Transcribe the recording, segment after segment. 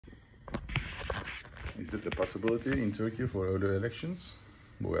Is it a possibility in Turkey for early elections?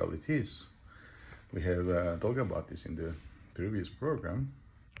 Well, it is. We have talked about this in the previous program,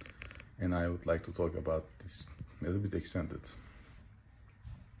 and I would like to talk about this a little bit extended.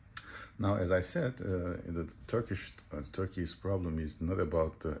 Now, as I said, the Turkey's problem is not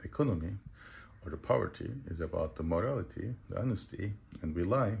about the economy or the poverty. It's about the morality, the honesty, and we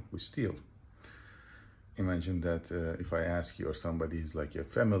lie, we steal. Imagine that if I ask you or somebody is like a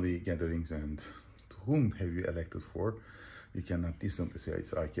family gatherings and to whom have you elected for, you cannot decently say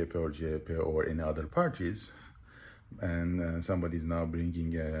it's AKP or CHP or any other parties, and somebody is now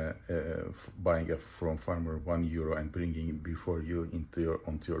bringing buying from farmer €1 and bringing it before you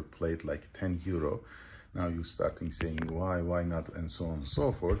onto your plate like €10. Now you starting saying why not, and so on and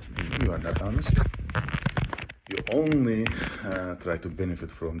so forth. You are not honest. You only try to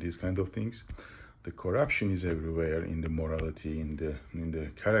benefit from these kind of things. The corruption is everywhere, in the morality, in the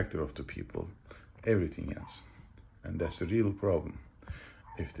character of the people, everything else, and that's the real problem.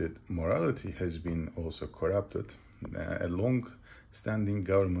 If the morality has been also corrupted, a long-standing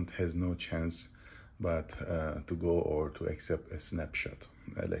government has no chance but to go or to accept a snapshot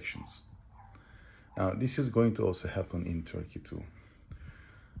elections. Now, this is going to also happen in Turkey too.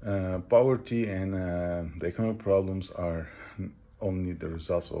 Poverty and the economic problems are only the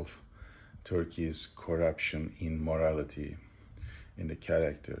results of Turkey's corruption in morality, in the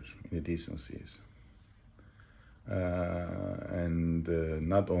character, in the decencies. And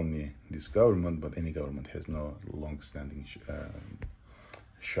not only this government, but any government has no long-standing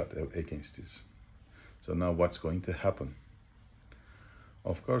shot against this. So now what's going to happen?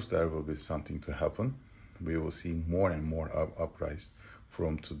 Of course, there will be something to happen. We will see more and more uprise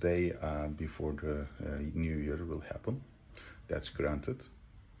from today before the new year will happen. That's granted.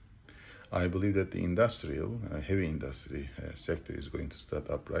 I believe that the industrial, heavy industry sector is going to start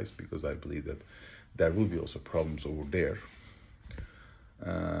uprise, because I believe that there will be also problems over there.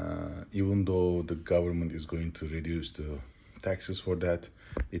 Even though the government is going to reduce the taxes for that,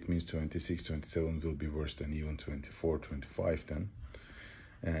 it means 26, 27 will be worse than even 24, 25 then,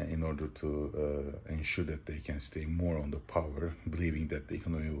 in order to ensure that they can stay more on the power, believing that the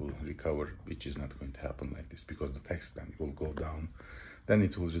economy will recover, which is not going to happen like this, because the tax then will go down. Then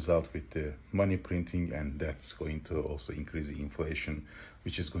it will result with the money printing, and that's going to also increase the inflation,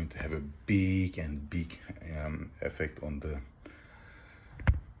 which is going to have a big effect on the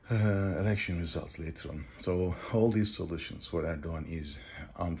election results later on. So all these solutions for Erdogan is,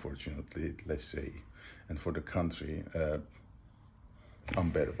 unfortunately, let's say, and for the country,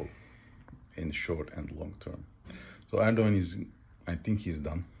 unbearable in short and long term. So Erdogan is, I think he's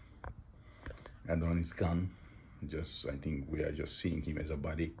done. Erdogan is gone. I think we are just seeing him as a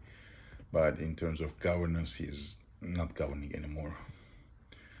body, but in terms of governance, he's not governing anymore.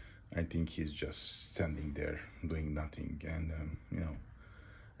 I think he's just standing there doing nothing, and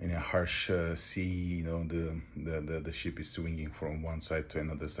in a harsh sea, the ship is swinging from one side to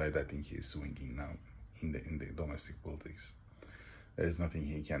another side. I think he's swinging now in the domestic politics. There is nothing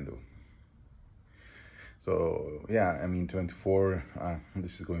he can do. So yeah, I mean, 24,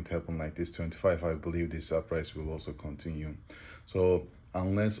 this is going to happen like this. 25, I believe this uprise will also continue. So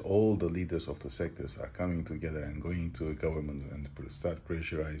unless all the leaders of the sectors are coming together and going to a government and start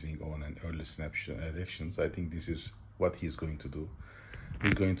pressurizing on an early snapshot elections, I think this is what he's going to do.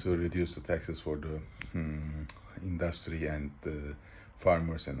 He's going to reduce the taxes for the industry and the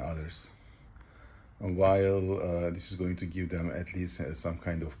farmers and others, while this is going to give them at least some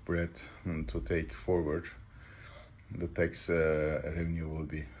kind of bread to take forward. The tax revenue will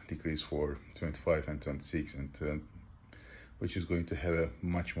be decreased for 25 and 26, and which is going to have a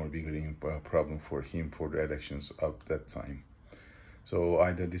much more bigger problem for him for the elections of that time. So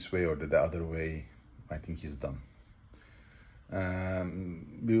either this way or the other way, I think he's done.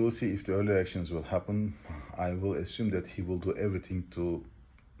 We will see if the early elections will happen. I will assume that he will do everything to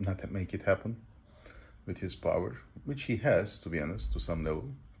not make it happen with his power, which he has, to be honest, to some level.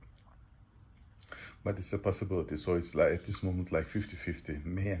 But it's a possibility. So it's like at this moment like 50-50,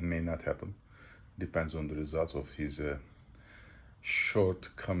 may and may not happen. Depends on the results of his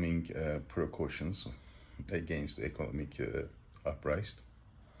shortcoming precautions against the economic uprise.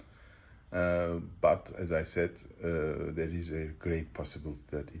 But as I said, there is a great possibility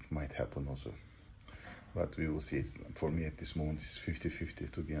that it might happen also. But we will see. For me at this moment, it's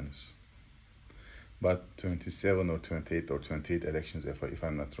 50-50, to be honest. But 27 or 28 or 28 elections, if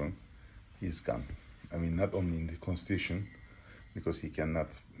I'm not wrong, he's gone. I mean, not only in the constitution, because he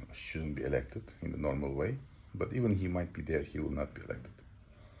shouldn't be elected in the normal way, but even he might be there, he will not be elected.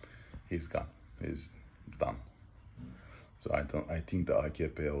 He's gone. He's done. So I think the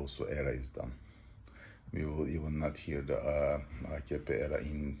AKP also era is done. We will even not hear the AKP era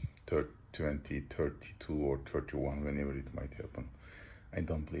in 2032 or 31, whenever it might happen. I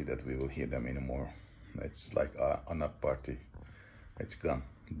don't believe that we will hear them anymore. It's like an up party. It's gone,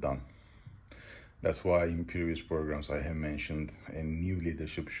 done. That's why in previous programs I have mentioned a new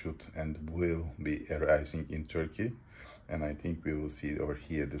leadership should and will be arising in Turkey. And I think we will see or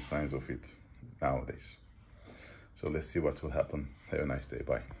hear the signs of it nowadays. So let's see what will happen. Have a nice day.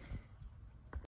 Bye.